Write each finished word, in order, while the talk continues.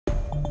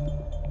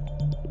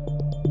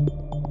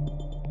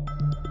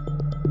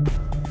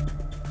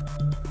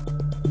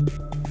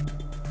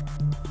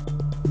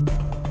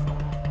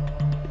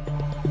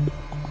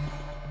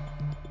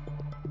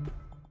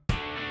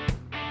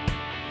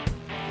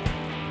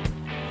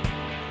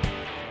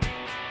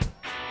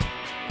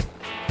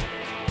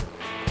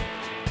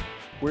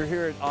We're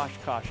here at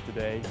Oshkosh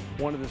today,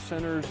 one of the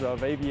centers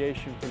of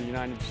aviation for the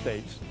United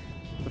States.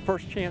 The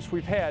first chance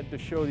we've had to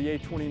show the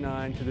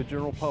A-29 to the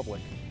general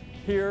public.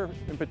 Here,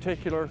 in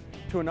particular,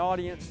 to an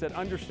audience that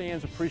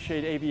understands,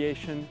 appreciates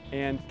aviation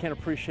and can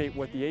appreciate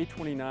what the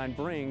A-29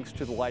 brings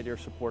to the light air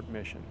support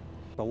mission.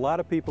 A lot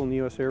of people in the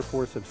U.S. Air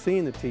Force have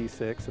seen the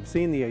T-6, have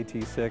seen the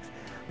AT-6,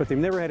 but they've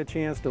never had a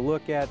chance to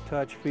look at,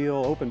 touch, feel,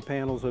 open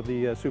panels of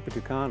the Super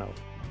Tucano.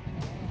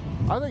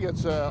 I think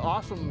it's an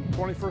awesome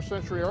 21st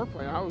century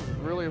airplane. I was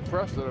really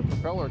impressed that a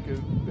propeller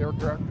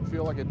aircraft could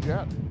feel like a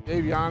jet.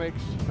 Avionics,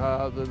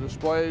 the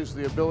displays,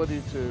 the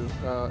ability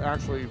to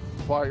actually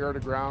fly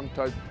air-to-ground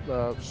type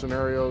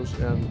scenarios,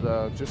 and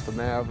just the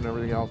nav and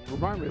everything else. It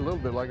reminded me a little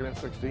bit like an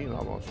F-16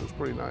 almost. It was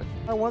pretty nice.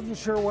 I wasn't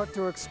sure what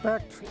to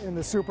expect in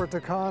the Super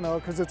Tucano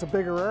because it's a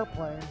bigger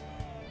airplane,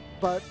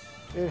 but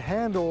it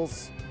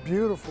handles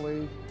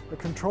beautifully. The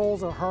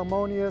controls are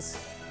harmonious.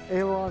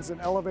 Ailerons and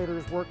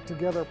elevators work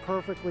together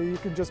perfectly. You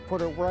can just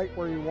put it right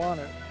where you want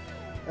it.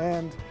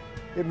 And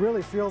it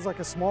really feels like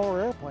a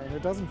smaller airplane.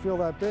 It doesn't feel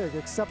that big,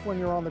 except when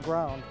you're on the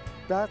ground.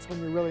 That's when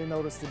you really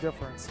notice the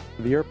difference.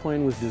 The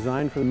airplane was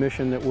designed for the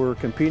mission that we're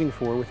competing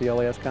for with the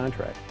LAS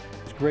contract.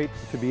 It's great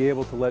to be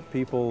able to let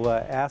people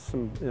ask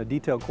some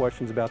detailed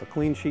questions about the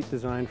clean sheet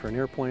design for an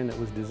airplane that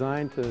was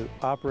designed to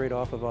operate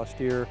off of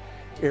austere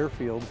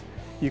airfields.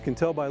 You can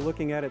tell by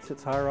looking at it, it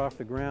sits higher off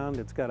the ground.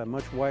 It's got a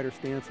much wider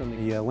stance on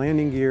the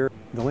landing gear.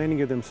 The landing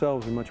gear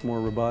themselves are much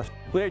more robust.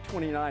 The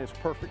A-29 is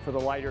perfect for the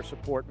light air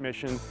support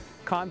mission,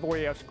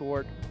 convoy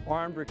escort,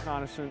 armed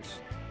reconnaissance,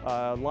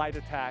 light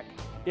attack.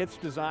 It's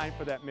designed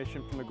for that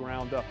mission from the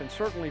ground up, and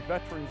certainly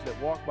veterans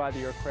that walk by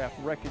the aircraft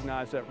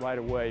recognize that right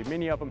away.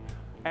 Many of them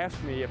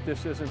ask me if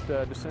this isn't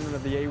a descendant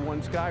of the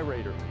A-1 Sky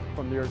Raider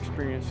from their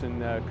experience in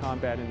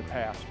combat in the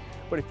past.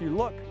 But if you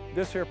look,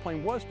 this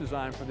airplane was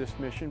designed for this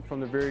mission from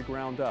the very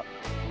ground up.